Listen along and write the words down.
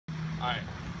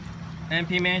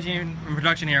MP Managing and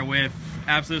Production here with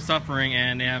Absolute Suffering,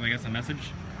 and they have, I guess, a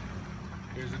message.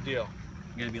 Here's the deal.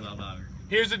 You gotta be a little louder.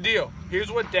 Here's the deal. Here's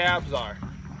what dabs are.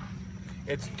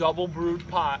 It's double brewed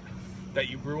pot that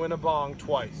you brew in a bong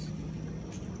twice.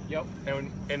 Yep.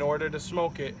 And in order to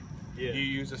smoke it, you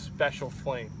use a special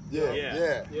flame.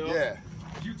 Yeah.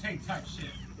 You take type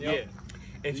shit. Yep.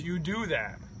 If you do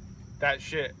that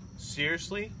shit,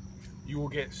 seriously, you will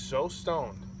get so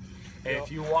stoned. And if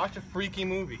you watch a freaky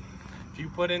movie, if you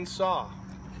put in Saw,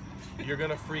 you're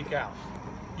gonna freak out.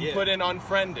 You put in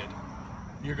Unfriended,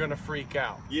 you're gonna freak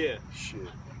out. Yeah. Shit.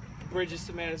 Bridges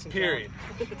to Madison. Period.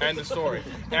 End of story.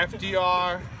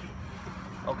 FDR,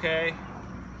 okay?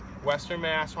 Western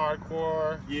Mass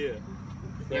hardcore. Yeah.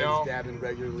 You know, dabbing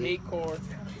regularly.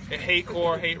 Hate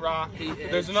core, hate rock.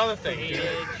 There's another thing,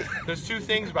 dude. There's two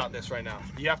things about this right now.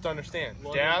 You have to understand.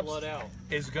 Dabs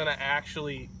is gonna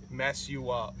actually mess you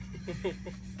up.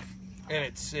 And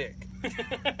it's sick.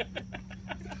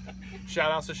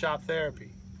 Shout out to Shop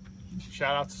Therapy.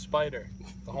 Shout out to Spider,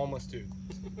 the homeless dude,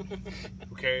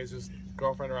 who carries his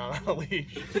girlfriend around on a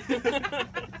leash.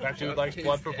 That dude likes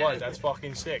blood for blood. That's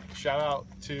fucking sick. Shout out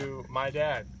to my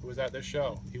dad, who was at this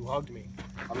show. He hugged me.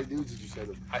 How many dudes did you send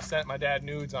him? I sent my dad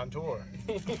nudes on tour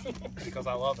because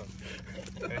I love him.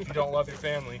 And if you don't love your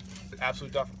family,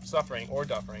 absolute suffering or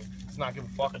duffering does not give a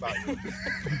fuck about you.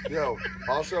 Yo,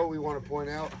 also we want to point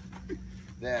out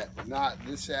that not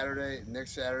this Saturday,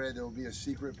 next Saturday, there will be a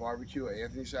secret barbecue at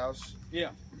Anthony's house. Yeah.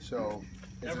 So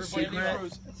it's a Everybody secret.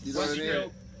 knows. You know what I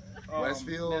mean?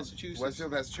 Westfield,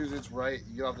 Westfield, Massachusetts, right?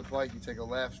 You get off the pike, you take a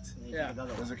left. Yeah.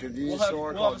 There's a convenience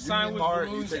store called Union Mart.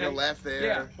 You take a left there.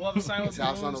 Yeah, we'll have a sign with It's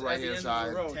house on the balloons right-hand at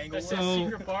side. the end of the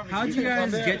road. So, how'd you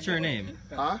guys get your name?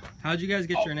 Huh? How'd you guys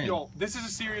get your name? Yo, this is a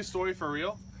serious story for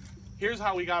real. Here's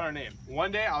how we got our name.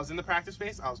 One day I was in the practice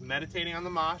space. I was meditating on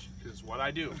the mosh, because it's what I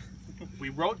do. We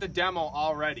wrote the demo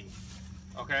already,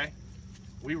 okay?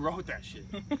 We wrote that shit.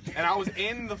 And I was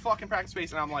in the fucking practice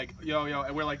space, and I'm like, yo,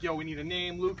 and we're like, yo, we need a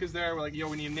name. Luke is there. We're like, yo,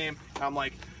 we need a name. And I'm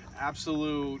like,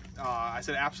 absolute, I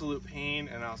said absolute pain,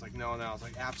 and I was like, no. I was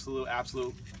like, absolute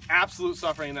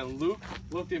suffering. And then Luke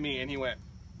looked at me, and he went,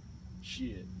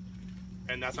 shit.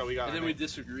 And that's how we got And our then we name.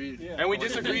 disagreed. Yeah. And we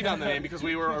disagreed on the name because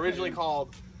we were originally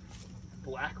called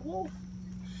Black Wolf.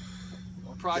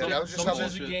 Yeah, that was just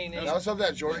something, that was something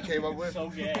that Jordan came up with. So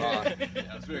gay. Yeah,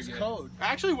 it's very good. Code.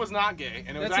 Actually, was not gay,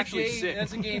 and it was actually sick.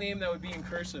 That's a gay name that would be in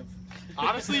cursive.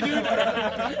 Honestly, dude.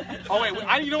 Oh wait,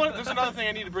 you know what? There's another thing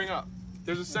I need to bring up.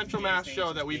 There's a Central Mass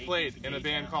show that we played in a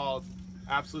band called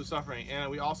Absolute Suffering, and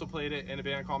we also played it in a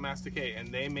band called Mass Decay, and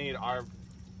they made our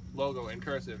logo in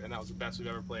cursive, and that was the best we've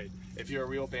ever played. If you're a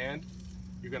real band,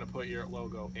 you're gonna put your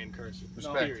logo in cursive.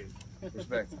 Respect. Period.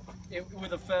 Respect.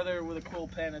 With a feather, with a cool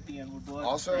pen at the end with blood.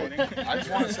 Also, I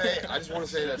just want to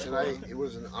say that tonight it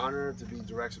was an honor to be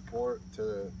direct support to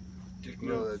the Dick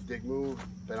Move.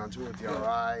 Been on tour with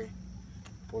DRI.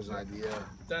 Was an idea.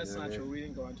 That's not true. We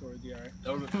didn't go on tour with DRI.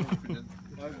 That would have been cool if we did.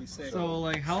 That would be sick. So,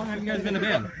 like, how long have you guys been a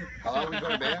band? How long have we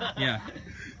been a band? Yeah.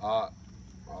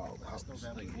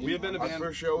 We have been a Our band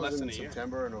first show less was than in a year.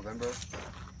 September or November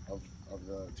of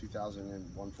the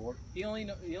 2001-4. He only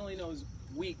knows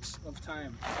weeks of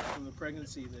time from the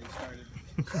pregnancy that he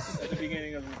started at the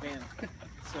beginning of the band.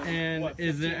 So, And what,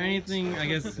 is there 15 anything, I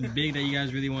guess, big that you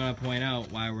guys really want to point out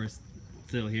why we're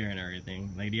still here and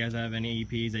everything? Like, do you guys have any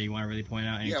EPs that you want to really point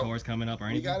out? Any tours coming up or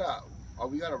anything?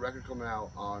 We got a record coming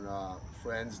out on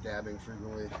Friends Dabbing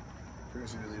Frequency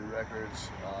Deleted Records.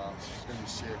 It's gonna be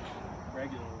sick.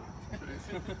 regularly.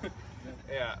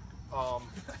 Yeah.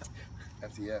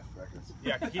 FTF Records.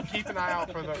 Yeah, keep an eye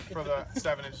out for the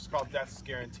 7-inch. It's called Death's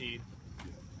Guaranteed,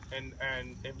 and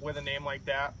with a name like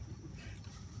that,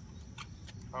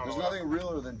 There's nothing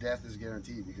realer than death is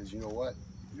guaranteed, because you know what?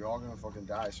 You're all gonna fucking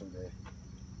die someday.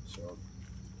 So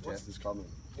death is coming.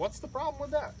 What's the problem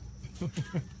with that?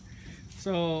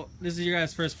 So, this is your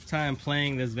guys' first time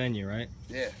playing this venue, right?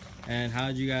 Yeah. And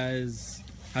how'd your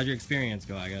experience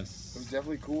go, I guess? It was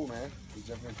definitely cool, man. It was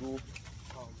definitely cool.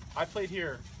 I played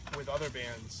here with other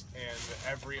bands, and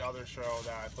every other show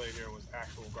that I played here was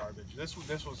actual garbage. This was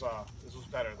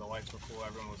better. The lights were cool.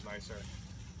 Everyone was nicer.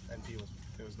 NT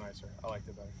was nicer. I liked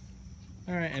it better.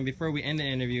 All right. And before we end the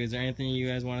interview, is there anything you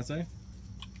guys want to say?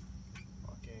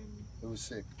 It was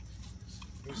sick.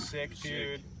 It was sick,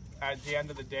 dude. At the end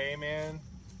of the day, man,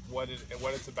 what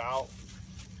it's about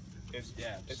is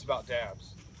dabs. It's about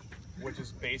dabs, which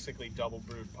is basically double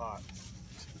brewed pot.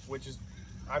 Which is,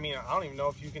 I mean, I don't even know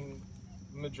if you can.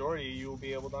 Majority of you will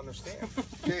be able to understand.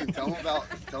 Dave, tell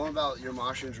them about your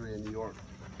mosh injury in New York.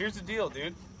 Here's the deal,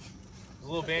 dude. There's a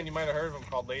little band you might have heard of them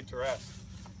called Laid to Rest,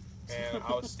 and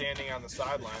I was standing on the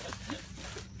sideline,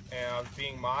 and I was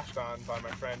being moshed on by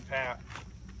my friend Pat,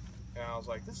 and I was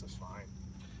like, this is fine.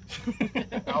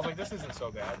 I was like, this isn't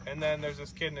so bad. And then there's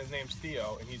this kid, and his name's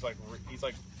Theo, and he's like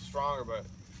stronger,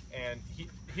 and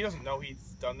he doesn't know he's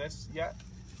done this yet.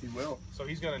 He will. So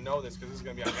he's gonna know this because this is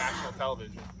gonna be on national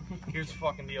television. Here's the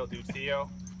fucking deal, dude. Theo,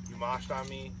 you moshed on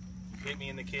me, you hit me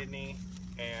in the kidney,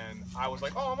 and I was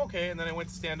like, oh, I'm okay. And then I went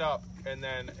to stand up, and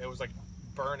then it was like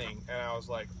burning, and I was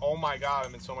like, oh my god,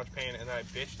 I'm in so much pain. And then I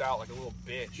bitched out like a little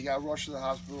bitch. He got rushed to the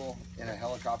hospital in a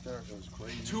helicopter. It was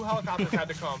crazy. 2 helicopters had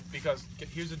to come because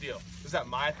here's the deal. This is at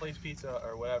My Place Pizza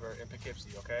or whatever in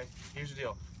Poughkeepsie, okay? Here's the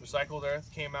deal. Recycled Earth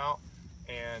came out,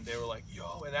 and they were like,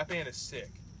 yo, and that band is sick.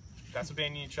 That's a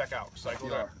band you need to check out.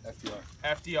 Recycled Earth.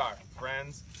 FDR.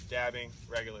 Friends, dabbing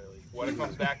regularly. What it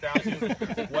comes back down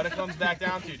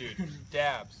to, dude.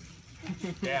 Dabs.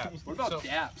 What about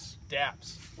daps?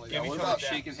 Daps. Like, Give what each about other dabs.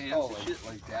 shaking hands Oh, and like, shit?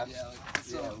 like dabs?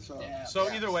 Yeah, So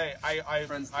either way, I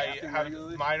Friends have dapping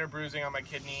regularly? minor bruising on my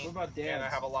kidney, What about and I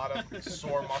dads? have a lot of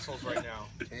sore muscles right now.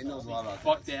 He knows a lot about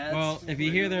Fuck dads. Well, if you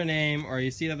hear their name or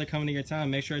you see that they're coming to your town,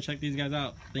 make sure to check these guys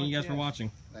out. Thank you guys for watching.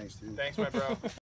 Thanks, dude. Thanks, my bro.